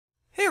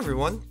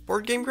everyone,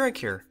 Board Game Greg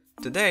here.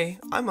 Today,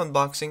 I'm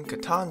unboxing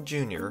Catan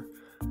Junior,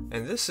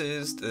 and this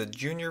is the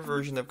junior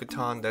version of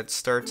Catan that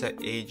starts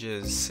at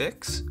ages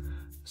 6.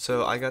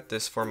 So I got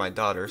this for my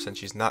daughter since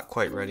she's not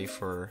quite ready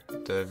for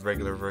the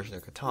regular version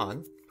of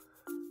Catan.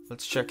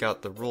 Let's check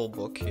out the rule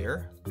book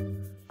here.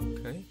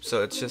 Okay,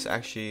 so it's just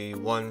actually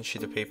one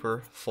sheet of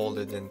paper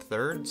folded in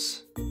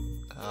thirds,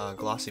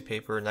 glossy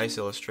paper, nice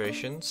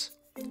illustrations.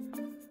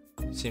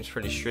 Seems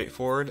pretty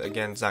straightforward.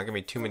 Again, it's not going to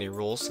be too many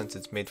rules since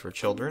it's made for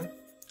children.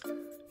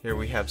 Here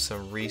we have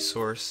some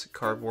resource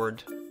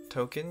cardboard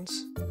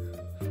tokens,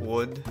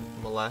 wood,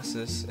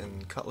 molasses,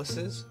 and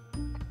cutlasses.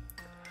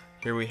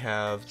 Here we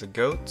have the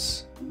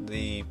goats,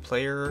 the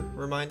player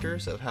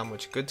reminders of how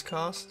much goods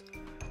cost,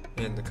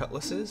 and the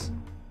cutlasses.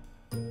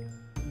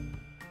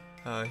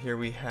 Here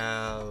we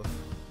have,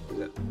 is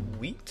that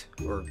wheat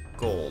or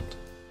gold?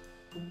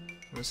 I'm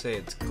going to say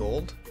it's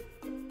gold.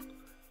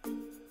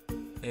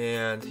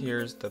 And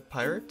here's the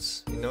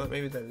pirates. You know what,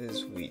 maybe that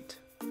is wheat.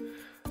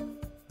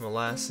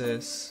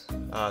 Molasses,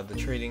 the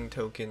trading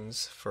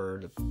tokens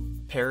for the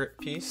parrot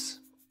piece.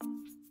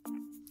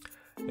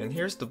 And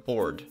here's the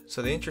board.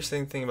 So the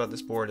interesting thing about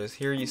this board is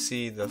here you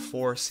see the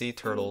 4 sea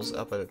turtles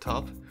up at the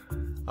top.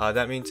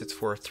 That means it's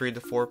for 3 to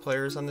 4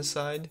 players on this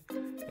side.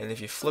 And if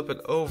you flip it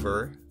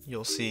over,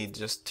 you'll see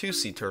just 2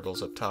 sea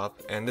turtles up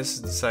top. And this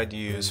is the side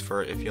you use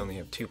for if you only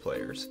have 2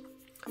 players.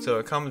 So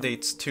it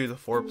accommodates 2 to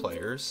 4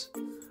 players.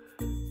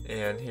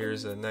 And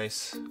here's a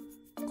nice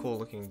cool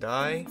looking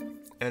die,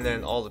 and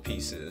then all the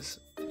pieces.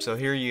 So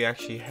here you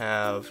actually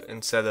have,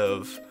 instead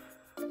of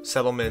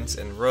settlements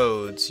and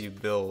roads, you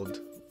build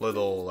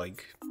little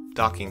like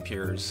docking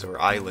piers or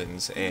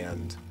islands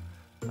and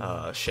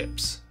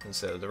ships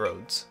instead of the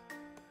roads.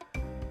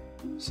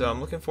 So I'm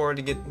looking forward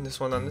to getting this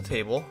one on the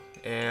table,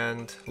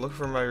 and look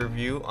for my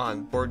review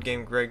on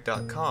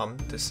boardgamegreg.com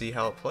to see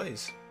how it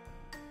plays.